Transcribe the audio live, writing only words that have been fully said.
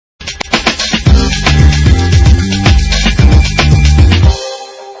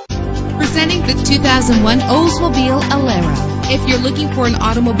Introducing the 2001 Oldsmobile Alero. If you're looking for an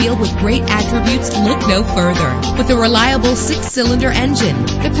automobile with great attributes, look no further. With a reliable 6-cylinder engine,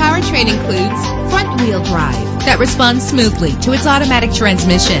 the powertrain includes front-wheel drive that responds smoothly to its automatic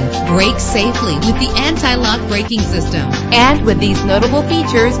transmission. Brake safely with the anti-lock braking system. And with these notable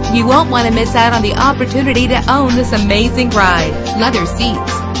features, you won't want to miss out on the opportunity to own this amazing ride. Leather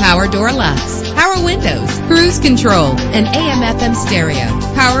seats, power door locks, power windows, cruise control, an AM/FM stereo,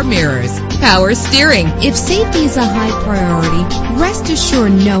 power mirrors, power steering. If safety is a high priority, rest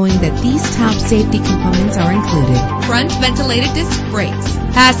assured knowing that these top safety components are included. Front ventilated disc brakes,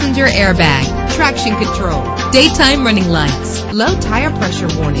 passenger airbag, traction control, daytime running lights, low tire pressure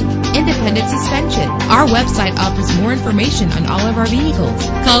warning, independent suspension. Our website offers more information on all of our vehicles.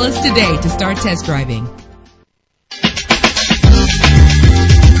 Call us today to start test driving.